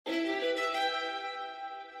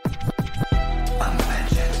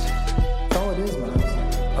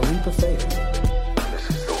leap of faith. This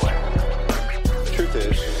is the way. Truth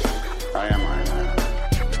is, I am Iron Man.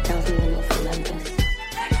 Tells me when you're relentless.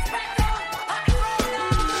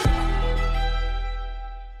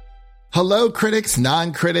 Hello, critics,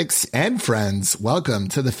 non-critics, and friends. Welcome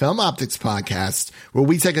to the Film Optics Podcast, where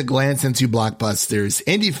we take a glance into blockbusters,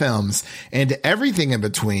 indie films, and everything in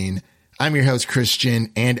between. I'm your host,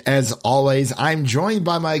 Christian, and as always, I'm joined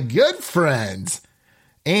by my good friend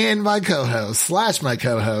and my co-host / my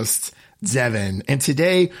co-host, Devin. And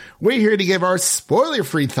today, we're here to give our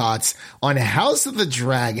spoiler-free thoughts on House of the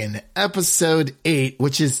Dragon, Episode 8,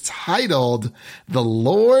 which is titled The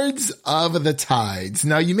Lords of the Tides.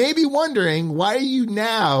 Now, you may be wondering, why are you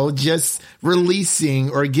now just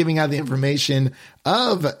releasing or giving out the information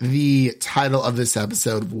of the title of this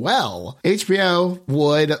episode? Well, HBO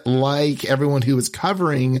would like everyone who was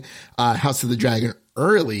covering House of the Dragon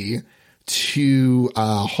early to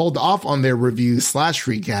hold off on their reviews /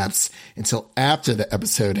 recaps until after the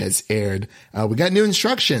episode has aired. We got new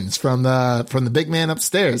instructions from the big man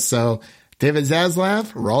upstairs. So, David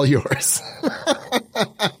Zaslav, we're all yours.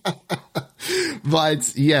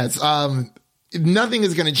 But yes, nothing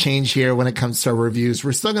is going to change here when it comes to our reviews.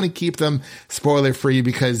 We're still going to keep them spoiler free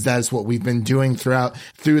because that's what we've been doing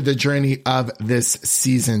through the journey of this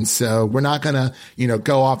season. So we're not going to,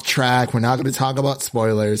 go off track. We're not going to talk about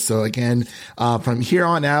spoilers. So again, from here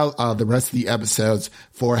on out, the rest of the episodes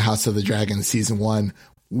for House of the Dragon season 1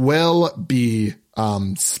 will be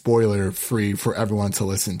spoiler free for everyone to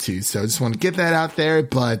listen to. So I just want to get that out there.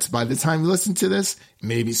 But by the time you listen to this, it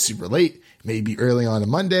may be super late, maybe early on a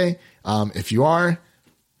Monday. If you are,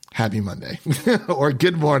 happy Monday or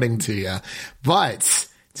good morning to you. But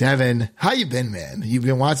Devin, how you been, man? You've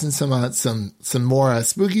been watching some more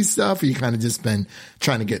spooky stuff, or you kind of just been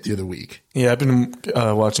trying to get through the week? Yeah, I've been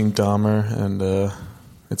watching Dahmer, and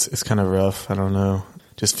it's kind of rough. I don't know.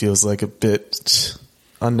 Just feels like a bit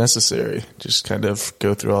unnecessary. Just kind of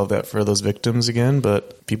go through all of that for those victims again,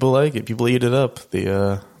 but people like it. People eat it up.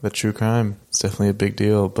 The true crime. It's definitely a big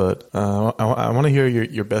deal, but I want to hear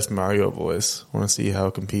your best Mario voice. I want to see how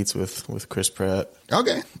it competes with Chris Pratt.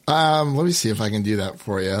 Okay. Let me see if I can do that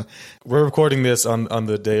for you. We're recording this on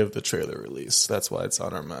the day of the trailer release. That's why it's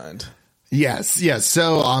on our mind. Yes.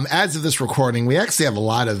 So, as of this recording, we actually have a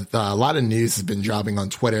lot of news has been dropping on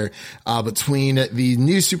Twitter, between the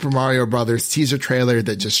new Super Mario Brothers teaser trailer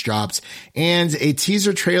that just dropped and a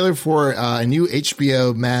teaser trailer for a new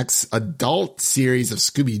HBO Max adult series of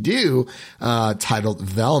Scooby-Doo, titled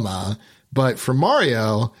Velma. But for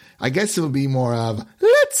Mario, I guess it would be more of,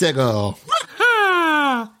 let's go.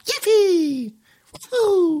 Yippee!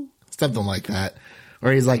 Woo! Something like that.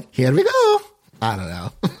 Or he's like, here we go. I don't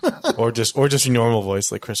know. or just your normal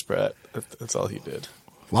voice like Chris Pratt. That's all he did.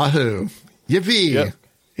 Wahoo. Yippee. Yep.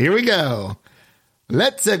 Here we go.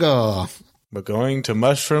 Let's go. We're going to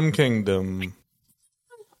Mushroom Kingdom.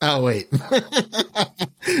 Oh, wait.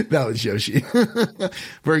 That was Yoshi.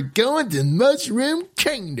 We're going to Mushroom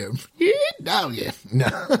Kingdom. Oh, yeah. No,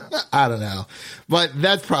 I don't know. But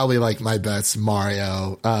that's probably like my best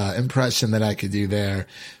Mario impression that I could do there.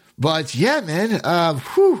 But yeah, man.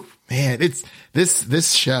 Man, it's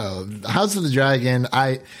this show, House of the Dragon.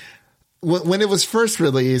 When it was first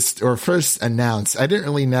released or first announced, I didn't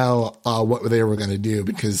really know what they were going to do,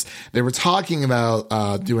 because they were talking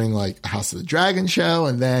about doing like House of the Dragon show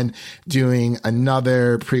and then doing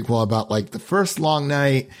another prequel about like the first Long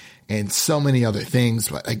Night and so many other things.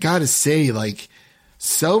 But I gotta say, like,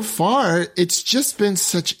 so far, it's just been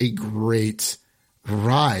such a great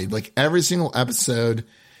ride. Like every single episode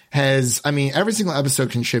every single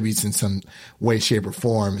episode contributes in some way, shape, or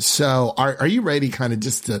form. So are you ready kind of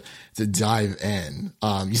just to dive in?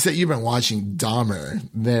 You said you've been watching Dahmer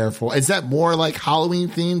therefore. Is that more like Halloween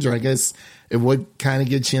themed, or I guess it would kind of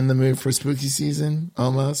get you in the mood for spooky season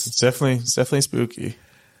almost? It's definitely spooky.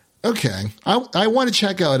 Okay. I want to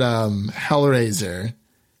check out Hellraiser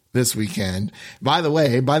this weekend. By the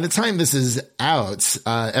way, by the time this is out,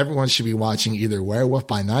 everyone should be watching either Werewolf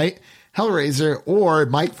by Night, Hellraiser, or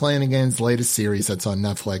Mike Flanagan's latest series that's on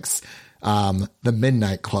Netflix, The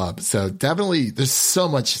Midnight Club. So definitely there's so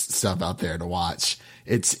much stuff out there to watch.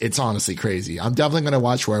 It's honestly crazy. I'm definitely going to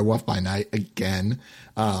watch Werewolf by Night again.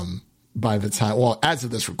 By the time, as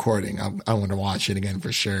of this recording, I want to watch it again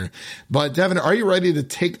for sure. But Devin, are you ready to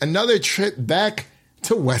take another trip back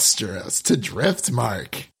to Westeros, to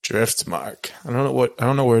Driftmark? Driftmark. I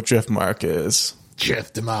don't know where Driftmark is.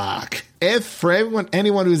 Driftmark. If for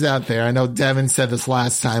anyone who's out there, I know Devin said this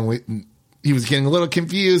last time, he was getting a little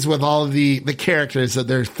confused with all of the characters that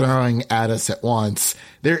they're throwing at us at once.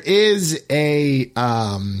 There is a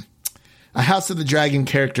a House of the Dragon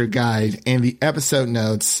character guide and the episode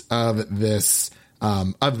notes of this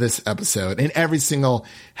episode, and every single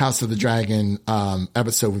House of the Dragon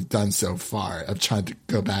episode we've done so far. I've tried to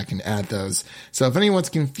go back and add those. So if anyone's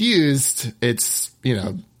confused, it's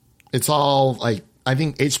all like, I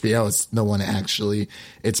think HBO is the one actually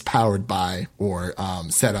it's powered by or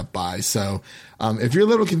set up by. So if you're a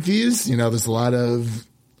little confused, there's a lot of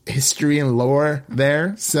history and lore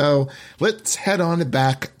there. So let's head on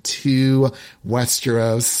back to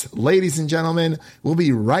Westeros. Ladies and gentlemen, we'll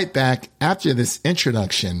be right back after this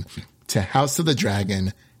introduction to House of the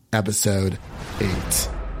Dragon, Episode 8.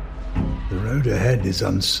 The road ahead is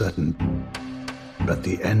uncertain, but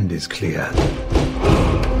the end is clear.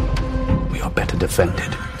 We are better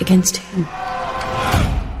defended. Against whom?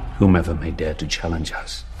 Whomever may dare to challenge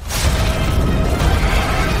us.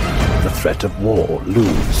 The threat of war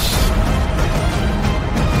looms.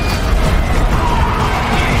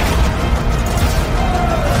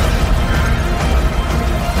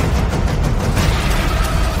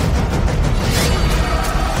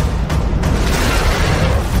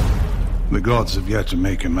 The gods have yet to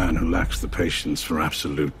make a man who lacks the patience for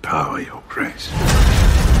absolute power, Your Grace.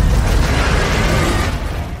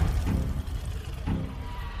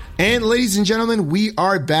 And ladies and gentlemen, we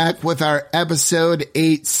are back with our episode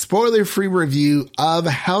 8 spoiler-free review of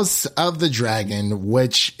House of the Dragon,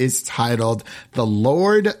 which is titled The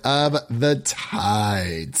Lord of the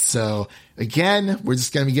Tide. So again, we're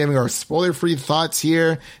just going to be giving our spoiler-free thoughts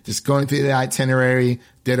here, just going through the itinerary,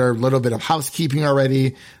 did our little bit of housekeeping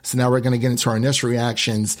already. So now we're going to get into our initial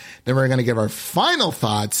reactions. Then we're going to give our final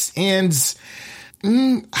thoughts. And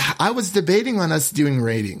I was debating on us doing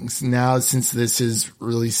ratings now since this is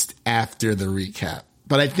released after the recap,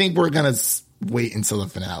 but I think we're going to wait until the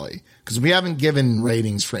finale because we haven't given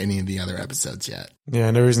ratings for any of the other episodes yet.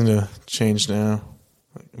 Yeah, no reason to change now.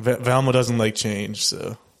 Valma doesn't like change,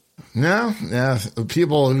 so. No,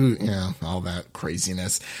 people who, all that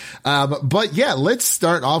craziness. But yeah, let's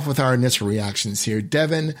start off with our initial reactions here.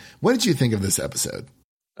 Devin, what did you think of this episode?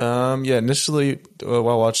 Initially,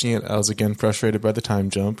 while watching it, I was again frustrated by the time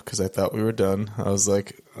jump because I thought we were done. I was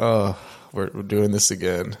like, oh, we're doing this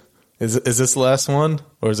again. Is this the last one,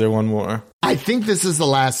 or is there one more? I think this is the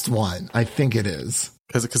last one. I think it is.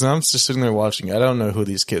 Because I'm just sitting there watching. I don't know who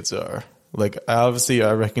these kids are. Like, obviously,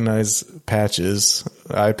 I recognize Patches,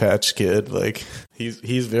 Eye Patch Kid. Like,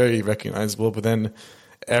 he's very recognizable. But then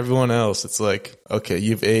everyone else, it's like, okay,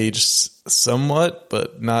 you've aged somewhat,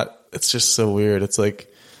 but not. It's just so weird. It's like,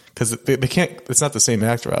 because they can't, it's not the same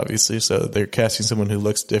actor, obviously, so they're casting someone who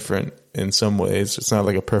looks different in some ways. It's not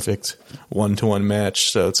like a perfect one-to-one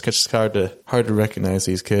match, so it's just hard to recognize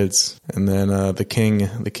these kids. And then the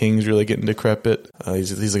king's really getting decrepit.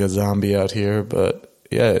 He's like a zombie out here, but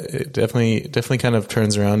yeah, it definitely kind of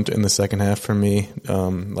turns around in the second half for me. A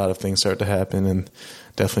lot of things start to happen, and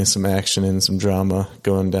definitely some action and some drama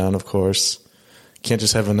going down, of course. Can't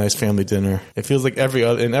just have a nice family dinner. It feels like every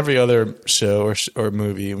other show or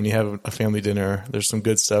movie, when you have a family dinner, there's some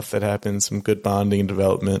good stuff that happens, some good bonding and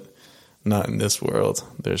development. Not in this world.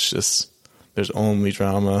 There's only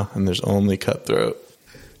drama and there's only cutthroat.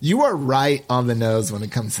 You are right on the nose when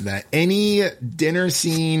it comes to that. Any dinner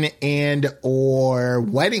scene and or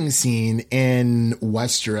wedding scene in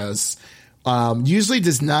Westeros usually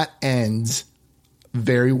does not end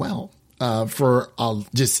very well. For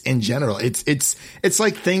just in general, it's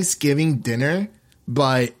like Thanksgiving dinner,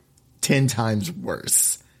 but 10 times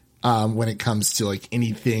worse when it comes to like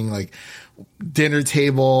anything like dinner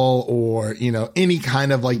table or any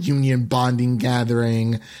kind of like union bonding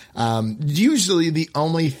gathering. Usually, the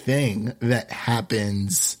only thing that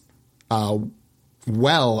happens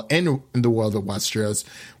well in the world of Westeros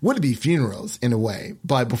would be funerals in a way.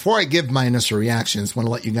 But before I give my initial reactions, I want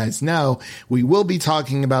to let you guys know we will be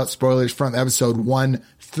talking about spoilers from episode 1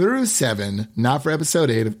 through 7, not for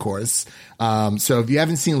episode 8, of course. So if you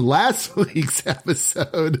haven't seen last week's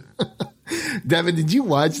episode, Devin, did you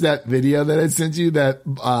watch that video that I sent you? That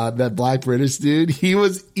Black British dude, he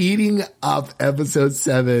was eating up episode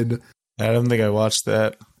 7. I don't think I watched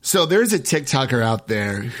that. So there's a TikToker out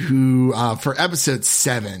there who, for episode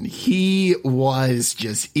 7, he was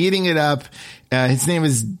just eating it up. His name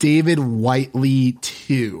is David Whiteley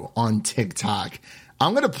 2 on TikTok.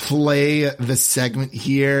 I'm going to play the segment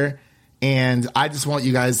here, and I just want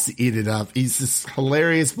you guys to eat it up. He's this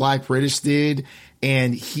hilarious Black British dude,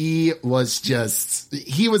 and he was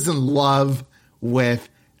in love with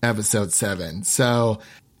episode 7. So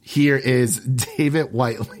here is David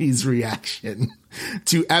Whiteley's reaction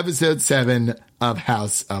to episode 7 of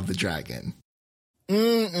House of the Dragon.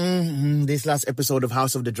 This last episode of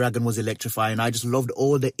House of the Dragon was electrifying. I just loved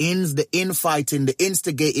all the infighting, the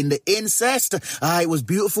instigating, the incest. It was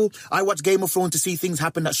beautiful. I watched Game of Thrones to see things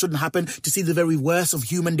happen that shouldn't happen, to see the very worst of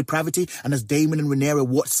human depravity. And as Daemon and Rhaenyra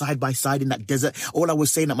walked side by side in that desert, all I was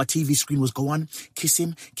saying at my TV screen was, go on, kiss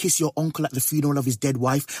him, kiss your uncle at the funeral of his dead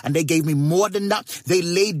wife. And they gave me more than that. They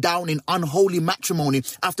laid down in unholy matrimony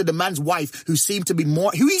after the man's wife, who he seemed to be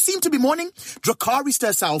mourning, Dracarys to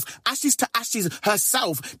herself, ashes to ashes herself.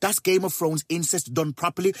 That's Game of Thrones incest done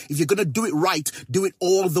properly. If you're going to do it right, do it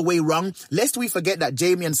all the way wrong. Lest we forget that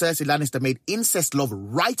Jaime and Cersei Lannister made incest love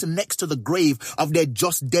right next to the grave of their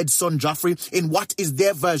just dead son Joffrey in what is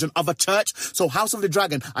their version of a church. So House of the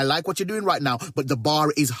Dragon, I like what you're doing right now, but the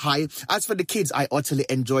bar is high. As for the kids, I utterly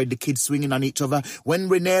enjoyed the kids swinging on each other. When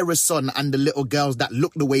Rhaenyra's son and the little girls that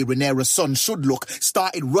look the way Rhaenyra's son should look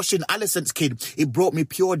started rushing Alicent's kid, it brought me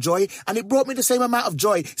pure joy, and it brought me the same amount of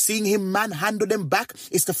joy seeing him manhandle them back.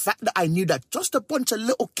 It's the fact that I knew that just a bunch of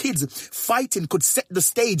little kids fighting could set the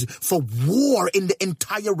stage for war in the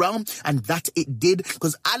entire realm, and that it did,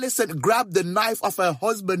 because Alicent grabbed the knife off her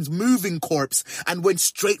husband's moving corpse and went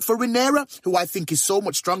straight for Rhaenyra, who I think is so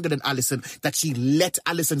much stronger than Alicent that she let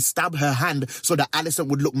Alicent stab her hand so that Alicent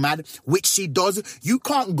would look mad, which she does. You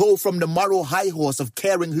can't go from the moral high horse of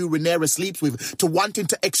caring who Rhaenyra sleeps with to wanting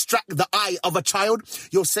to extract the eye of a child.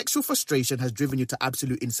 Your sexual frustration has driven you to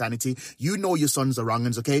absolute insanity. You know your sons are wrong,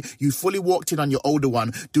 okay? You fully walked in on your older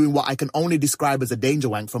one doing what I can only describe as a danger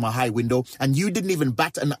wank from a high window, and you didn't even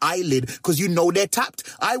bat an eyelid because you know they're tapped.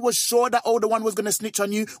 I was sure that older one was going to snitch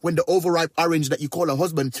on you when the overripe orange that you call a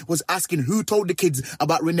husband was asking who told the kids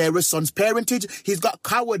about Rhaenyra's son's parentage. He's got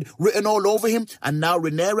coward written all over him, and now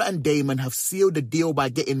Rhaenyra and Daemon have sealed the deal by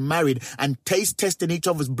getting married and taste testing each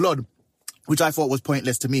other's blood, which I thought was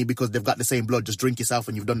pointless to me because they've got the same blood. Just drink yourself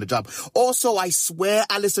and you've done the job. Also, I swear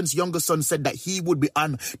Alicent's younger son said that he would be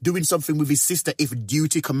on doing something with his sister if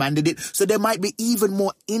duty commanded it. So there might be even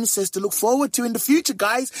more incest to look forward to in the future,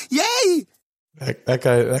 guys. Yay! That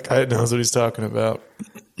guy knows what he's talking about.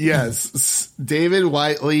 Yes. David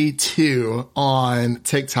Whiteley 2 on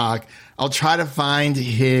TikTok. I'll try to find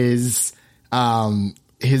his handle,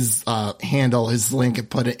 his link, and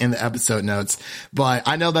put it in the episode notes. But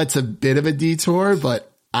I know that's a bit of a detour, but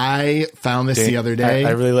I found this the other day.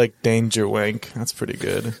 I really like Danger Wank. That's pretty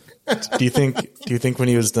good. Do you think when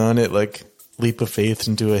he was done it like leap of faith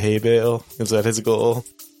into a hay bale? Is that his goal?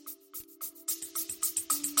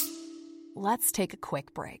 Let's take a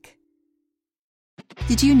quick break.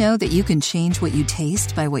 Did you know that you can change what you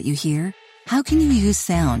taste by what you hear? How can you use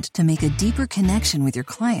sound to make a deeper connection with your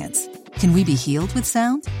clients? Can we be healed with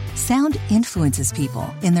sound? Sound influences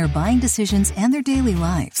people in their buying decisions and their daily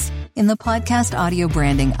lives. In the podcast Audio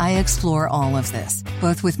Branding, I explore all of this,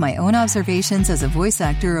 both with my own observations as a voice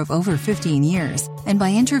actor of over 15 years and by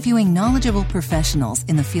interviewing knowledgeable professionals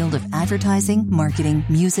in the field of advertising, marketing,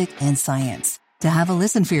 music, and science. To have a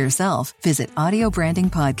listen for yourself, visit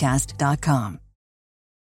audiobrandingpodcast.com.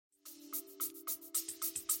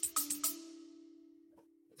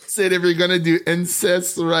 Said if you're gonna do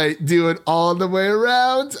incest right, do it all the way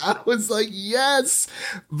around. I was like, yes,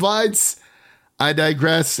 but I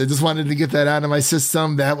digress. I just wanted to get that out of my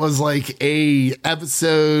system. That was like a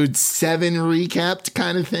episode 7 recap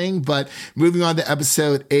kind of thing. But moving on to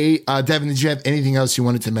episode 8, Devin, did you have anything else you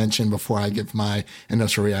wanted to mention before I give my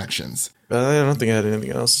initial reactions? I don't think I had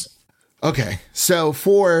anything else. Okay, so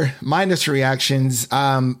for my initial reactions,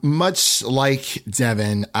 much like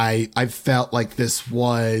Devin, I felt like this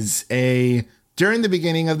was during the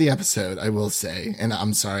beginning of the episode, I will say, and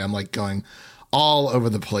I'm sorry, I'm like going all over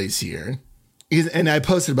the place here. And I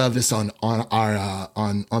posted about this on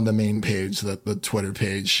the main page, the Twitter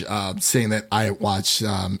page, saying that I watched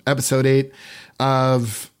episode 8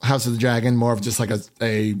 of House of the Dragon, more of just like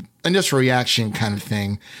a initial reaction kind of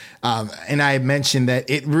thing. And I mentioned that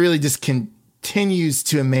it really just continues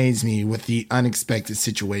to amaze me with the unexpected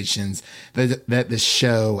situations that the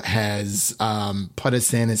show has put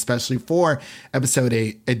us in, especially for episode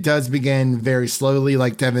 8. It does begin very slowly,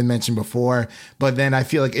 like Devin mentioned before, but then I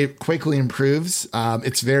feel like it quickly improves.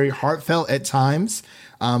 It's very heartfelt at times.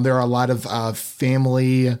 There are a lot of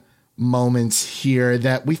family moments here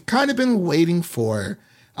that we've kind of been waiting for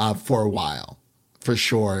a while, for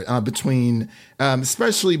sure.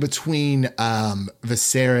 Especially between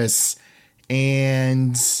Viserys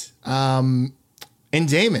and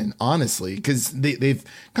Daemon, honestly, because they've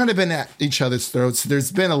kind of been at each other's throats.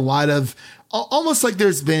 There's been a lot of, almost like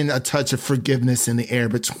there's been a touch of forgiveness in the air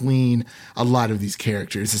between a lot of these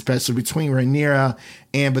characters, especially between Rhaenyra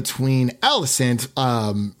and between Alicent,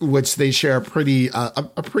 which they share a pretty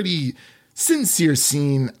sincere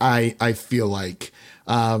scene, I feel like.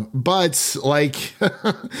 But like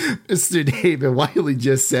Mr. David Wiley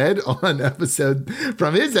just said on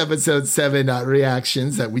his episode 7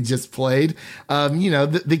 reactions that we just played,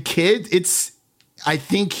 the kid, I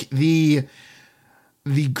think the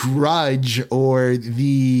grudge or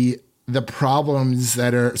the problems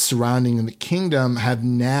that are surrounding the kingdom have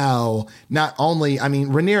now not only,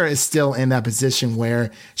 Rhaenyra is still in that position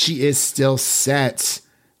where she is still set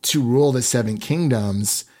to rule the 7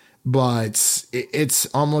 kingdoms, but it's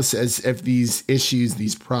almost as if these issues,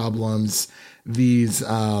 these problems, these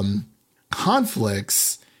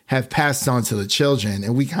conflicts have passed on to the children.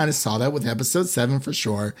 And we kind of saw that with episode 7 for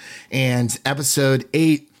sure. And episode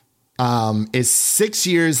 8 is 6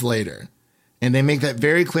 years later. And they make that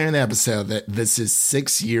very clear in the episode that this is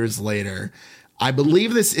 6 years later. I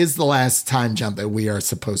believe this is the last time jump that we are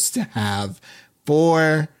supposed to have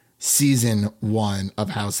for season 1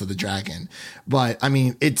 of House of the Dragon. But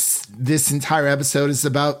this entire episode is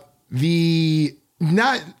about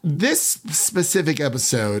not this specific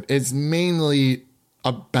episode is mainly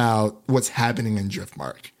about what's happening in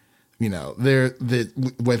Driftmark. With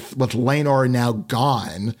Laenor now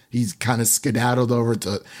gone, he's kind of skedaddled over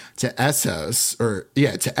to Essos,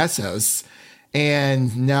 to Essos.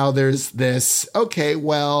 And now there's this, okay,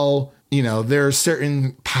 well, there are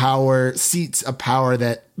certain seats of power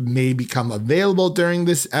that may become available during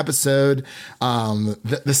this episode.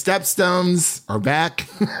 The Stepstones are back.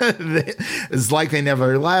 It's like they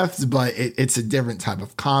never left, but it's a different type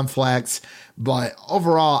of conflict. But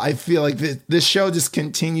overall, I feel like this show just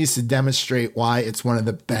continues to demonstrate why it's one of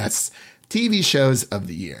the best TV shows of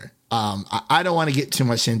the year. I don't want to get too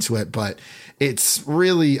much into it, but it's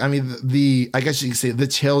really, I guess you could say the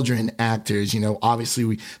children actors,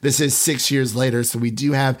 obviously this is 6 years later. So we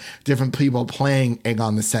do have different people playing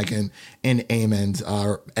Aegon II and Aemond,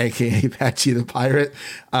 aka Patchy the Pirate,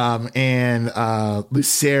 and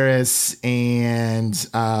Lucerys and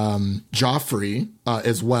Joffrey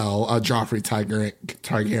as well, Joffrey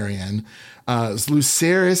Targaryen.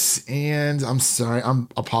 Lucerys and I'm sorry, I'm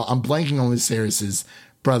blanking on Lucerys's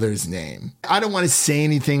brother's name. I don't want to say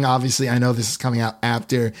anything. Obviously, I know this is coming out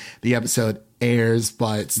after the episode airs,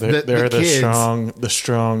 but they're the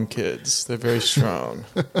strong kids. They're very strong.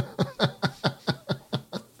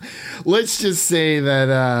 Let's just say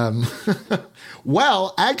that.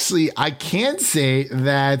 Well, actually, I can say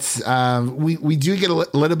that we do get a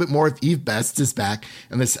little bit more of Eve Bestis back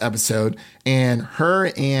in this episode, and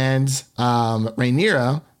her and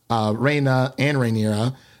Rhaenyra, Rhaena and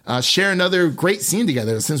Rhaenyra, share another great scene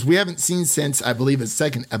together since we haven't seen since, I believe, the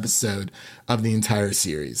second episode of the entire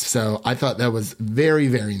series. So I thought that was very,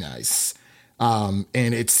 very nice. And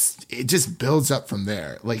it just builds up from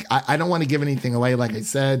there. Like, I don't want to give anything away. Like I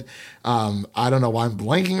said, I don't know why I'm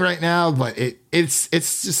blanking right now, but it's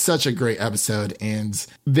just such a great episode. And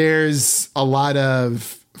there's a lot of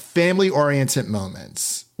family oriented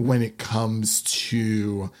moments when it comes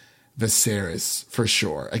to Viserys, for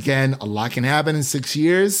sure. Again, a lot can happen in 6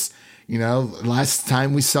 years. Last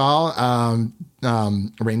time we saw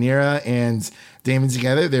Rhaenyra and Daemon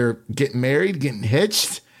together, they're getting married, getting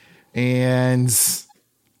hitched. And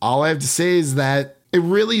all I have to say is that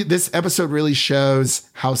this episode really shows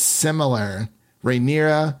how similar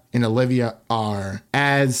Rhaenyra and Olivia are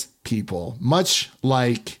as people, much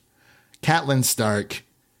like Catelyn Stark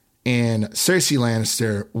and Cersei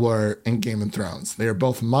Lannister were in Game of Thrones. They are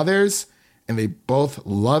both mothers and they both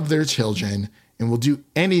love their children and will do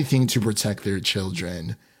anything to protect their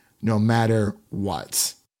children, no matter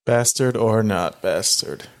what. Bastard or not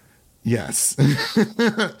bastard. Yes.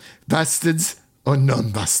 Bastards or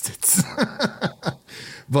non-bastards.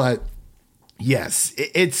 But yes,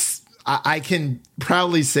 I can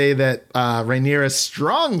proudly say that Rhaenyra's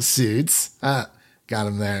strong suits, got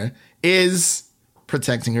him there, is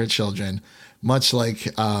protecting her children, much like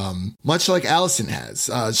Alicent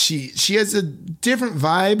has. She has a different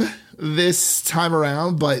vibe this time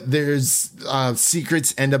around, but there's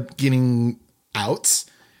secrets end up getting out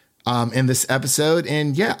in this episode.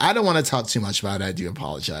 And yeah, I don't want to talk too much about it. I do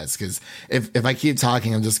apologize, because if I keep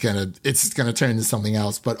talking, it's gonna turn into something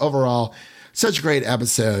else. But overall, such a great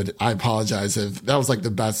episode. I apologize if that was like the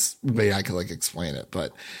best way I could explain it,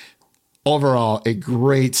 but overall, a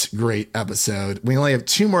great episode. We only have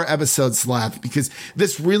 2 more episodes left, because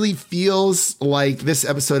this really feels like this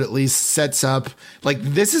episode at least sets up,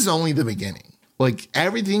 this is only the beginning.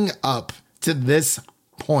 Everything up to this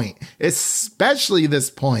point, especially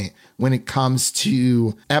this point when it comes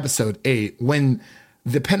to episode 8, when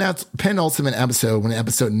the penultimate episode, when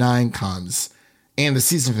episode 9 comes, and the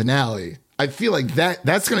season finale, I feel like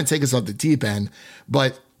that's going to take us off the deep end.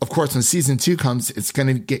 But of course, when season 2 comes, it's going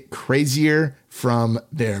to get crazier from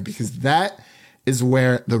there because that is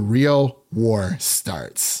where the real war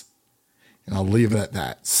starts. And I'll leave it at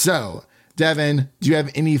that. So, Devin, do you have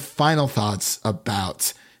any final thoughts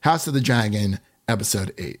about House of the Dragon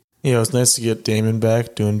episode 8? Yeah, it was nice to get Daemon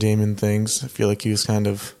back doing Daemon things. I feel like he was kind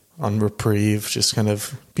of on reprieve, just kind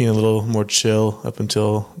of being a little more chill up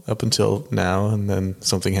until now, and then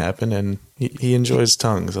something happened, and he enjoys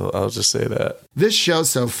tongues. I'll just say that. This show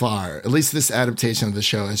so far, at least this adaptation of the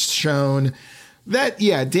show, has shown that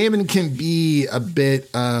Daemon can be a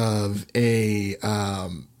bit of a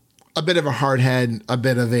hardhead, a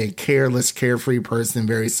bit of a careless, carefree person,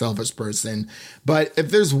 very selfish person. But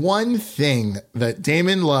if there's one thing that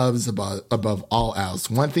Daemon loves above all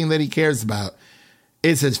else, one thing that he cares about,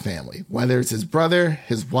 is his family. Whether it's his brother,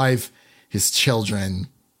 his wife, his children,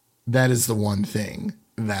 that is the one thing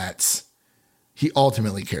that he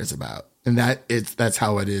ultimately cares about. And that's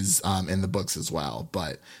how it is in the books as well.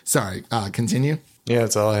 But sorry, continue. Yeah,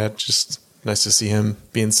 that's all I had. Just nice to see him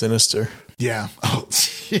being sinister. Yeah. Oh,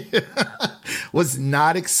 was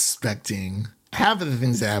not expecting half of the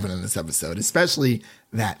things that happened in this episode, especially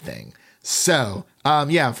that thing. So,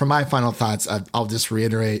 for my final thoughts, I'll just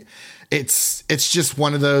reiterate. It's just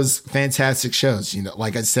one of those fantastic shows. You know,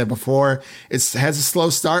 like I said before, it has a slow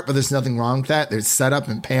start, but there's nothing wrong with that. There's setup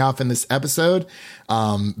and payoff in this episode.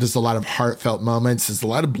 There's a lot of heartfelt moments. There's a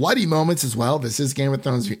lot of bloody moments as well. This is Game of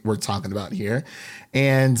Thrones we're talking about here.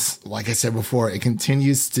 And like I said before, it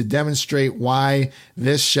continues to demonstrate why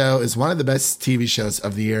this show is one of the best TV shows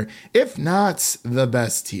of the year, if not the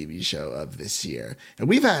best TV show of this year. And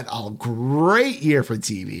we've had a great year for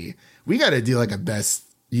TV. We got to do like a best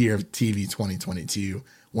year of TV 2022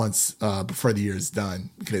 once before the year is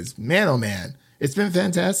done, because man, oh man, it's been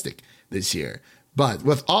fantastic this year. But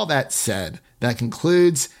with all that said, that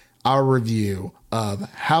concludes our review of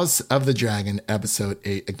House of the Dragon episode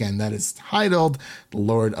 8. Again, that is titled The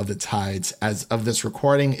Lord of the Tides. As of this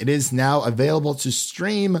recording, it is now available to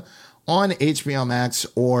stream on HBO Max,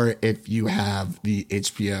 or if you have the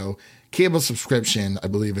HBO cable subscription, I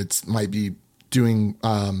believe it might be doing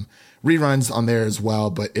reruns on there as well,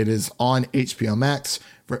 but it is on HBO Max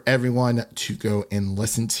for everyone to go and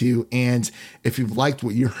listen to. And if you've liked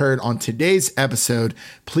what you heard on today's episode,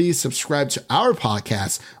 please subscribe to our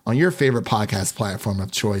podcast on your favorite podcast platform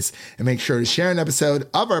of choice, and make sure to share an episode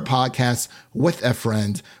of our podcast with a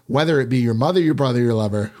friend, whether it be your mother, your brother, your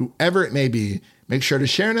lover, whoever it may be. Make sure to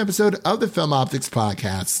share an episode of the Film Optics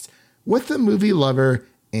podcast with a movie lover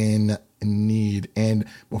in need. And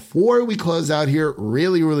before we close out here,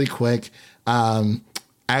 really, really quick,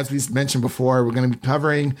 as we mentioned before, we're going to be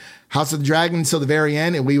covering House of the Dragon until the very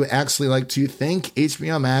end, and we would actually like to thank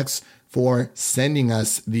HBO Max for sending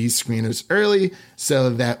us these screeners early so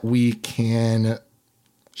that we can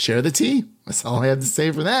share the tea. That's all I have to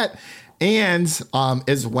say for that. And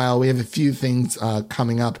as well, we have a few things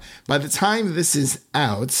coming up. By the time this is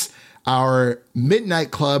out, our Midnight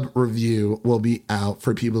Club review will be out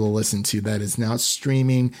for people to listen to. That is now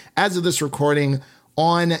streaming as of this recording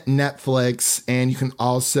on Netflix. And you can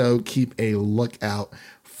also keep a lookout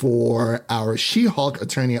for our She-Hulk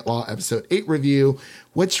Attorney at Law episode 8 review,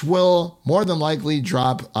 which will more than likely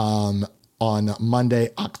drop on Monday,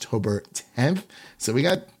 October 10th. So we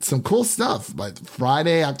got some cool stuff. By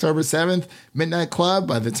Friday, October 7th, Midnight Club.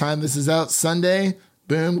 By the time this is out, Sunday,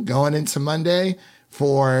 boom, going into Monday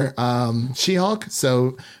for She-Hulk.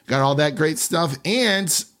 So got all that great stuff.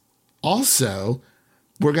 And also,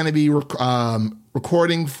 we're going to be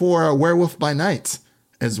recording for Werewolf by Night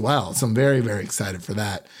as well. So I'm very, very excited for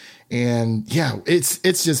that. And yeah, it's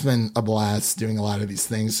just been a blast doing a lot of these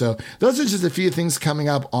things. So those are just a few things coming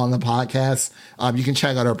up on the podcast. You can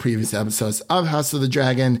check out our previous episodes of House of the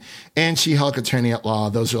Dragon and She-Hulk Attorney at Law.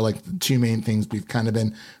 Those are like the two main things we've kind of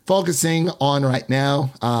been focusing on right now.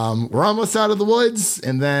 We're almost out of the woods,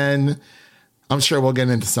 and then I'm sure we'll get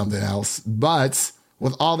into something else. But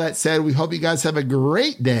with all that said, we hope you guys have a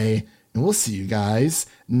great day, and we'll see you guys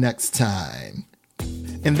next time.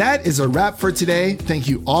 And that is a wrap for today. Thank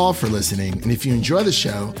you all for listening. And if you enjoy the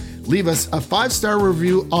show, leave us a 5-star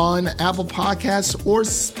review on Apple Podcasts or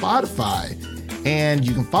Spotify. And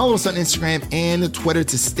you can follow us on Instagram and Twitter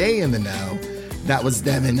to stay in the know. That was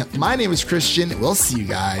Devin. My name is Christian. We'll see you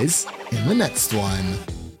guys in the next one.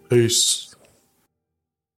 Peace.